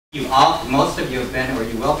Most of you have been, or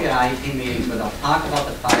you will be at IEP meetings where they'll talk about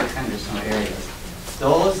the 5 transitional areas.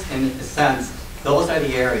 Those, in a sense, those are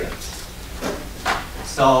the areas.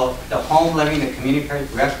 So the home living, the community,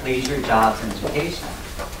 rec, leisure, jobs, and education.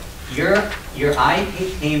 Your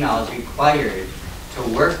IEP team now is required to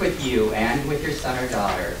work with you and with your son or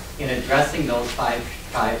daughter in addressing those five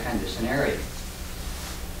transition areas.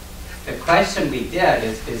 The question we did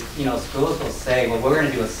is schools will say, well, we're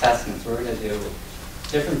going to do assessments, we're going to do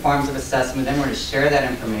different forms of assessment, then we're going to share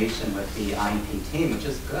that information with the IEP team, which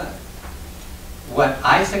is good. What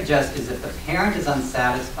I suggest is if the parent is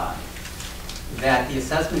unsatisfied that the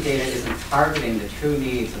assessment data isn't targeting the true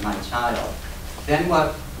needs of my child, then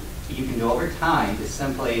what you can do over time is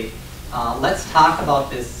simply, let's talk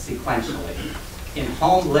about this sequentially. In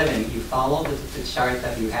home living, you follow the chart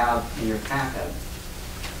that you have in your packet.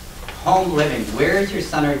 Home living, where is your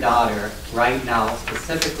son or daughter right now,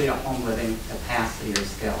 specifically a home living capacity or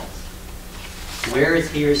skills? Where is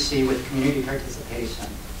he or she with community participation,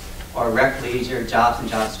 or rec, leisure, jobs and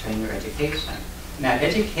jobs training, or education? And that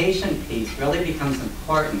education piece really becomes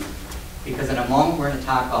important because in a moment we're going to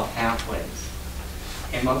talk about pathways.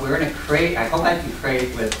 And what we're going to create, I hope I can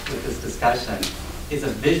create with this discussion, is a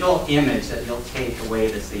visual image that you'll take away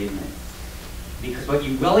this evening. Because what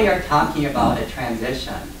you really are talking about at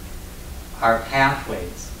transition are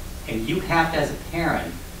pathways. And you have to, as a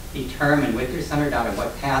parent, determine with your son or daughter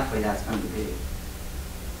what pathway that's going to be.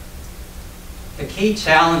 The key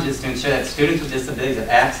challenge is to ensure that students with disabilities have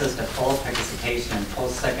access to full participation in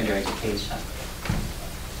post-secondary education.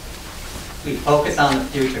 We focus on the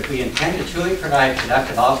future. If we intend to truly provide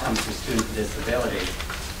productive outcomes for students with disabilities,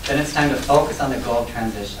 then it's time to focus on the goal of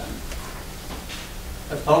transition.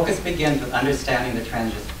 The focus begins with understanding the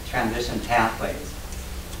transition pathways.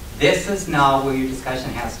 This is now where your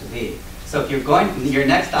discussion has to be. So if you're going, your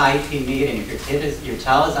next IEP meeting, if your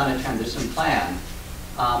child is on a transition plan,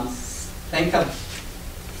 think of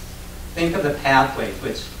the pathways,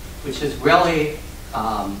 which is really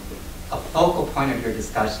a focal point of your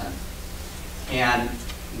discussion. And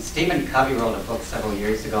Stephen Covey wrote a book several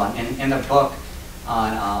years ago, and in the book,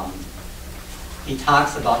 he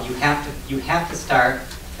talks about you have to start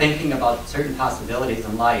thinking about certain possibilities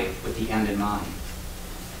in life with the end in mind.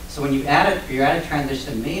 So when you're at a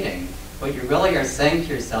transition meeting, what you really are saying to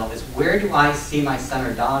yourself is, where do I see my son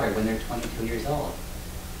or daughter when they're 22 years old?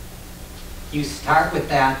 You start with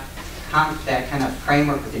that kind of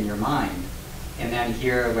framework within your mind, and then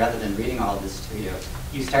here, rather than reading all of this to you,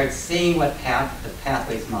 you start seeing what the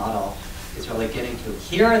pathways model is really getting to.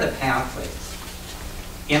 Here are the pathways.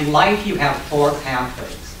 In life, you have 4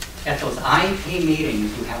 pathways. At those IEP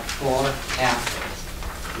meetings, you have 4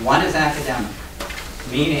 pathways. One is academic,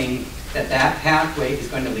 meaning that pathway is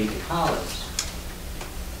going to lead to college.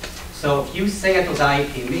 So if you say at those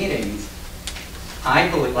IEP meetings, I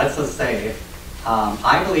believe, let's just say,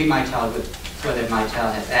 I believe my child, whether my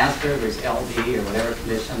child has Asperger's, LD, or whatever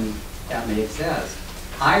condition that may exist,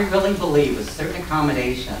 I really believe with certain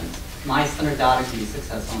accommodations, my son or daughter can be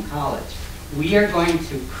successful in college. We are going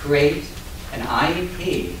to create an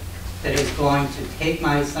IEP that is going to take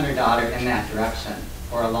my son or daughter in that direction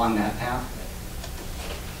or along that pathway.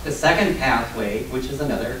 The second pathway, which is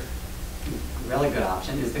another really good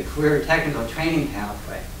option, is the career technical training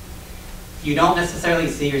pathway. You don't necessarily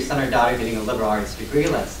see your son or daughter getting a liberal arts degree,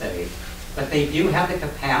 let's say, but they do have the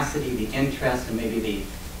capacity, the interest, and maybe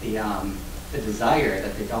the desire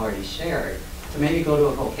that they've already shared to maybe go to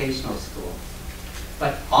a vocational school.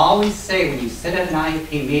 But always say, when you sit at an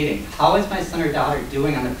IEP meeting, how is my son or daughter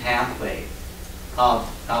doing on the pathway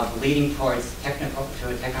of leading towards to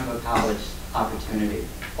a technical college opportunity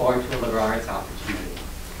or to a liberal arts opportunity?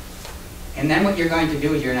 And then what you're going to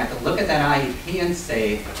do is you're going to have to look at that IEP and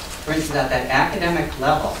say, for instance, at that academic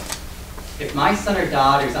level, if my son or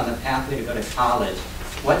daughter is on the pathway to go to college,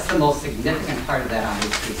 what's the most significant part of that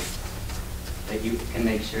IEP that you can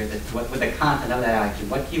make sure that, with the content of that IEP,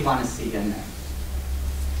 what do you want to see in there?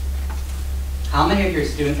 How many of your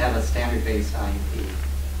students have a standard-based IEP?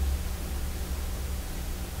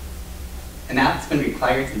 And that's been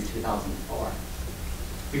required since 2004.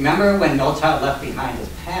 Remember when No Child Left Behind was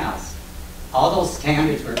passed, all those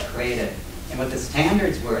standards were created. And what the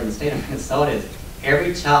standards were in the state of Minnesota is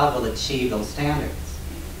every child will achieve those standards,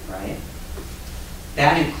 right?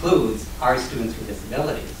 That includes our students with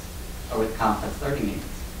disabilities or with complex learning needs.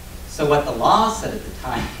 So what the law said at the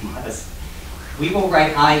time was, we will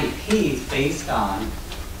write IEPs based on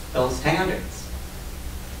those standards.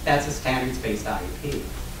 That's a standards-based IEP.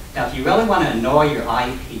 Now, if you really want to annoy your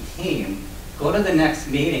IEP team, go to the next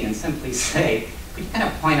meeting and simply say, could you kind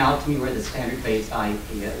of point out to me where the standard-based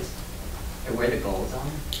IEP is? to where the goals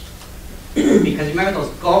are? Because remember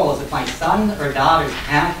those goals, if my son or daughter's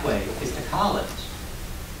pathway is to college,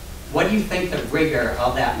 what do you think the rigor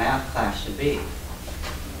of that math class should be?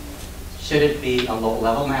 Should it be a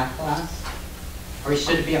low-level math class? Or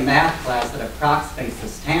should it be a math class that approximates the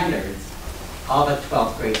standards of a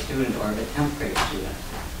 12th grade student or of a 10th grade student?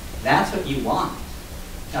 That's what you want.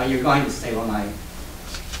 Now you're going to say, well,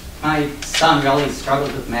 my son really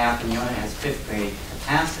struggles with math and he only has 5th grade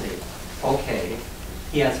capacity. Okay,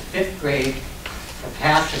 he has 5th grade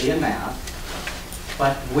capacity in math,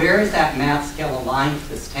 but where is that math skill aligned to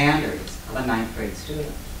the standards of a 9th grade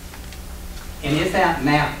student? And is that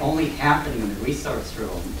math only happening in the resource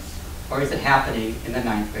room, or is it happening in the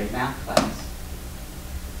 9th grade math class?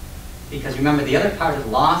 Because remember, the other part of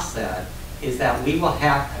the law said is that we will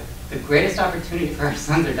have the greatest opportunity for our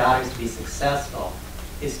sons or daughters to be successful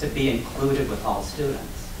is to be included with all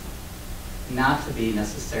students, not to be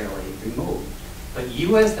necessarily removed. But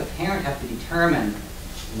you as the parent have to determine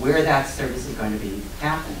where that service is going to be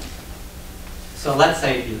happening. So let's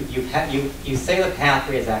say you say the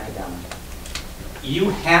pathway is academic. You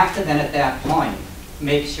have to then at that point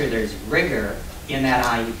make sure there's rigor in that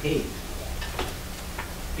IEP.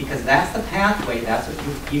 Because that's the pathway, that's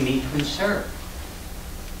what you need to ensure.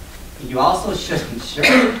 You also should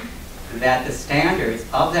ensure that the standards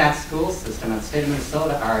of that school system in the state of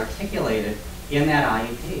Minnesota are articulated in that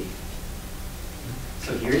IEP.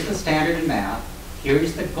 So here's the standard in math,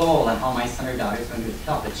 here's the goal and how my son or daughter is going to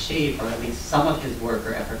help achieve, or at least some of his work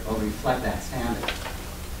or effort will reflect that standard.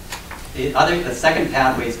 The second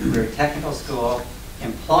pathway is career technical school.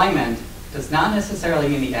 Employment does not necessarily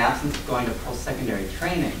mean the absence of going to post-secondary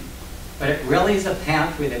training, but it really is a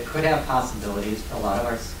pathway that could have possibilities for a lot of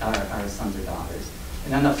our sons or daughters.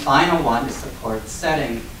 And then the final one is support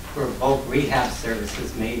setting, where both rehab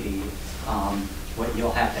services may be what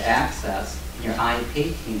you'll have to access. Your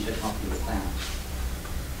IEP team should help you with that.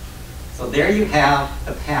 So there you have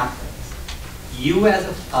the pathways. You as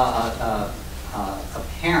a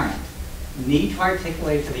parent need to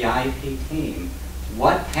articulate to the IEP team,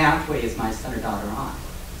 what pathway is my son or daughter on?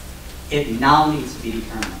 It now needs to be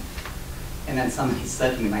determined. And then somebody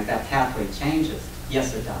said to me, like, that pathway changes.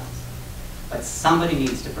 Yes, it does. But somebody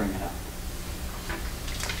needs to bring it up.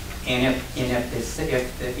 And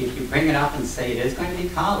if you bring it up and say it is going to be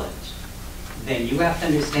college, then you have to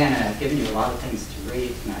understand, and I've given you a lot of things to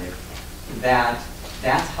read tonight, that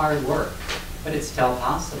that's hard work, but it's still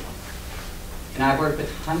possible. And I've worked with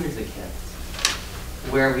hundreds of kids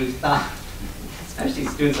where we thought, especially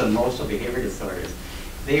students with emotional behavior disorders,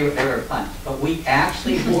 they were fun. But we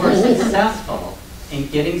actually were successful in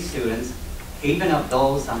getting students, even of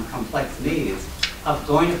those complex needs, of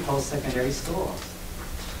going to post-secondary schools.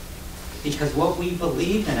 Because what we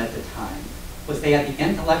believed in at the time was they had the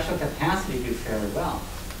intellectual capacity to do fairly well.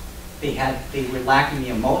 They were lacking the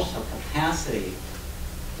emotional capacity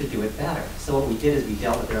to do it better. So what we did is we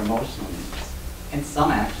dealt with their emotional needs. And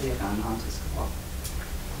some actually have gone on to school.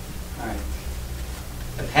 All right.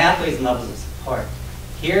 The pathways and levels of support.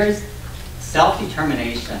 Here's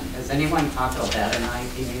self-determination. Has anyone talked about that in an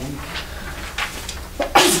IEP meeting?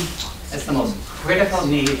 That's the most critical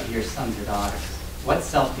need of your sons or daughters. What's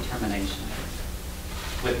self-determination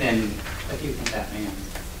within, what do you think that means?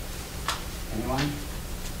 Anyone?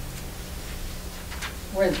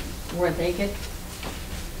 Where they get,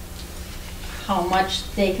 how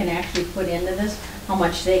much they can actually put into this, how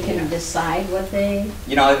much they can decide what they...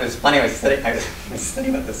 You know, it was funny, I was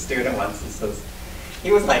sitting with a student once, and says,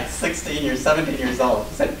 he was like 16 or 17 years old.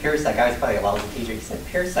 He said, Piersek, I was probably a lousy teacher. He said,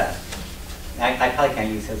 Piersek, I probably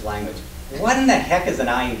can't use his language. What in the heck is an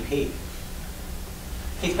IEP?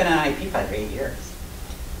 He's been on IEP for 8 years.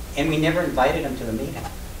 And we never invited him to the meeting.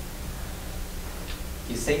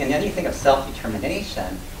 You see, and then you think of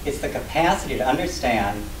self-determination, it's the capacity to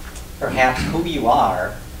understand perhaps who you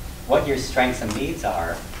are, what your strengths and needs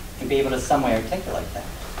are, and be able to some way articulate that.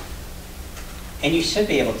 And you should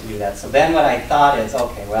be able to do that. So then what I thought is,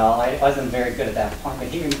 okay, well, I wasn't very good at that point,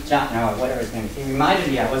 but John, no, whatever his name is, he reminded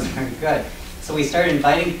me I wasn't very good. So we started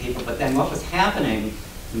inviting people, but then what was happening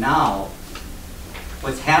now,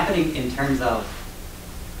 what's happening in terms of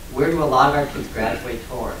where do a lot of our kids graduate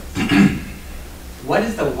towards? What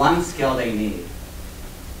is the one skill they need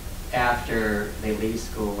after they leave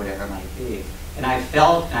school, whatever it might be? And I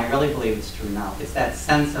felt, and I really believe it's true now, it's that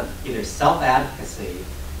sense of either self-advocacy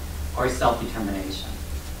or self-determination.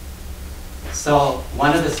 So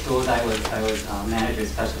one of the schools I was manager of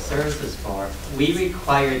special services for, we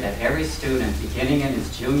required that every student, beginning in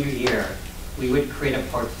his junior year, we would create a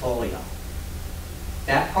portfolio.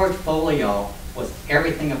 That portfolio was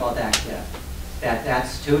everything about that kid. that that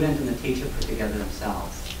student and the teacher put together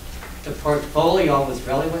themselves. The portfolio was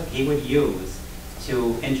really what he would use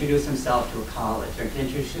to introduce himself to a college or to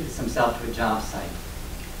introduce himself to a job site.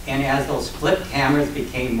 And as those flip cameras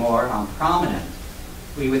became more prominent,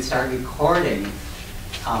 we would start recording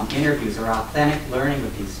interviews or authentic learning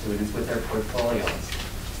with these students with their portfolios.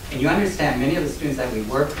 And you understand, many of the students that we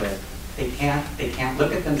work with, they can't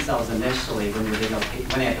look at themselves initially when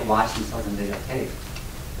they have to watch themselves in videotape.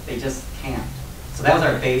 They just can't. So that was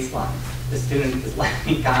our baseline. The student is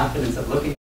lacking confidence of looking